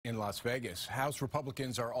In Las Vegas, House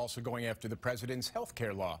Republicans are also going after the president's health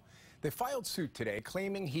care law. They filed suit today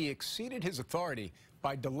claiming he exceeded his authority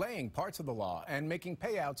by delaying parts of the law and making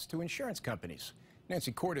payouts to insurance companies.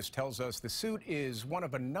 Nancy Cordes tells us the suit is one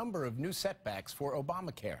of a number of new setbacks for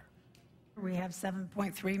Obamacare. We have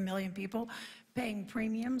 7.3 million people paying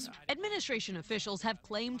premiums. Administration officials have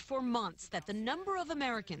claimed for months that the number of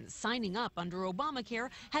Americans signing up under Obamacare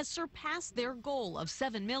has surpassed their goal of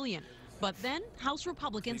 7 million. But then House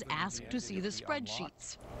Republicans asked to see the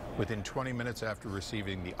spreadsheets. Within 20 minutes after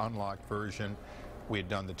receiving the unlocked version, we had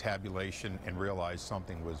done the tabulation and realized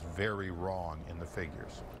something was very wrong in the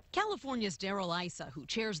figures. California's Issa, who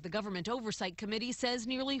chairs the Government Oversight Committee, says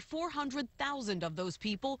nearly 400,000 of those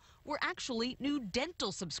people were actually new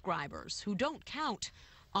dental subscribers who don't count.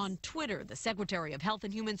 On Twitter, the Secretary of Health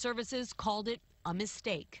and Human Services called it a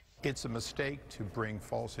mistake. It's a mistake to bring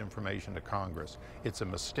false information to Congress. It's a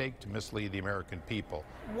mistake to mislead the American people.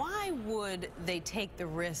 Why would they take the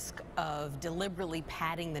risk of deliberately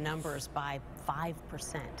padding the numbers by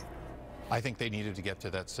 5%? I think they needed to get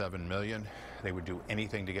to that 7 million. They would do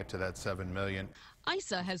anything to get to that 7 million.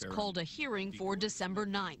 Issa has called a hearing for December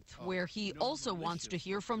 9th, where he also wants to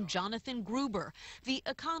hear from Jonathan Gruber, the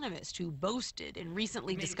economist who boasted in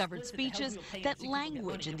recently discovered speeches that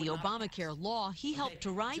language in the Obamacare law he helped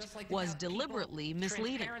to write was deliberately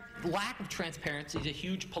misleading. Lack of transparency is a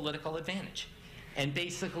huge political advantage. And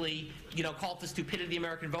basically, call it the stupidity of the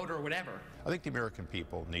American voter or whatever. I think the American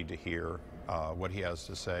people need to hear what he has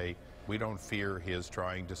to say. We don't fear his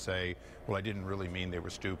trying to say, well, I didn't really mean they were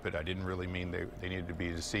stupid. I didn't really mean they needed to be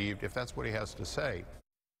deceived. If that's what he has to say.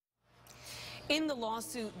 In the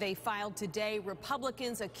lawsuit they filed today,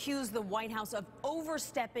 Republicans accuse the White House of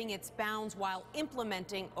overstepping its bounds while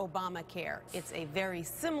implementing Obamacare. It's a very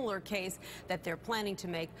similar case that they're planning to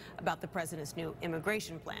make about the president's new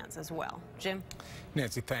immigration plans as well. Jim?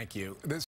 Nancy, thank you.